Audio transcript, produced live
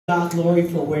God glory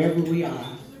for wherever we are.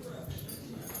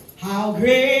 How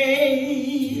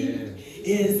great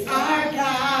is our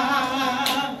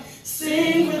God.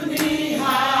 Sing with me,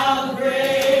 how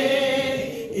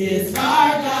great is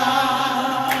our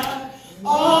God.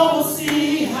 All will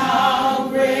see how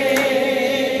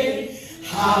great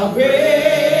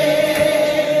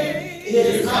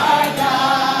is our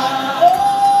God. Oh,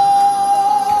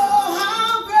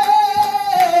 how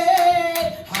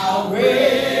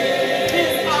great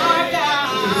is our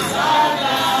God.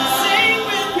 Sing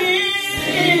with me,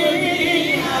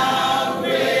 how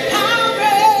great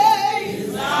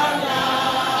is our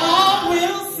God. All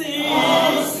will see how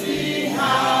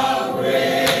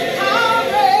great is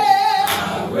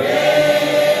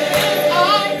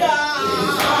our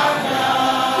God.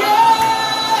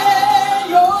 Yeah,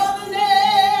 you're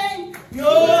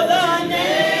the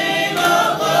name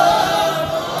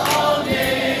above all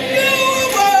names.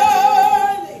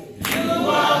 You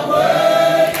are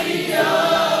worthy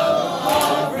of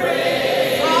all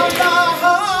praise. From my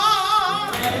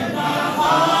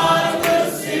heart will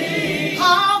sing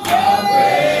how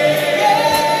great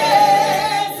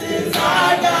is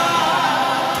our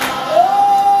God.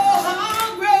 Oh,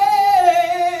 how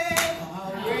great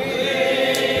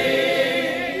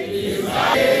is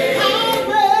our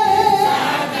God.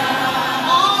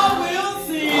 All will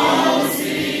see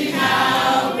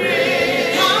how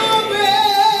great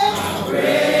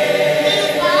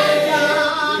is our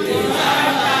God.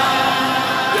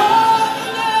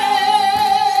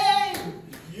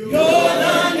 You're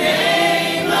the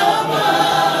name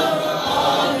above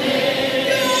all names.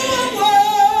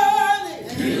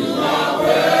 You are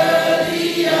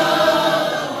worthy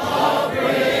of all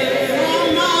praise.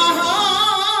 From my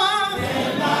heart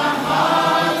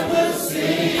will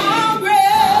sing how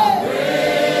great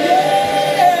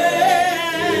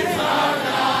is our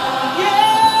God.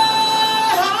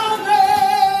 Yeah,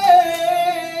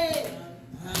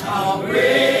 how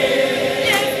great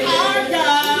is our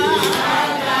God.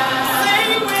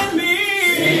 Sing with me,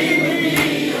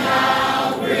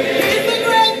 how great. He's a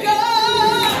great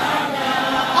God.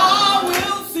 All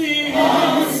will see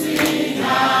how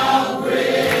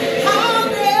great is our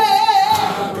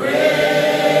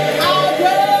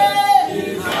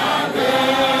God.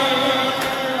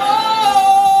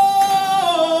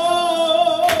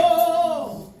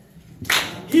 Oh,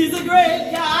 he's a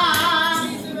great God.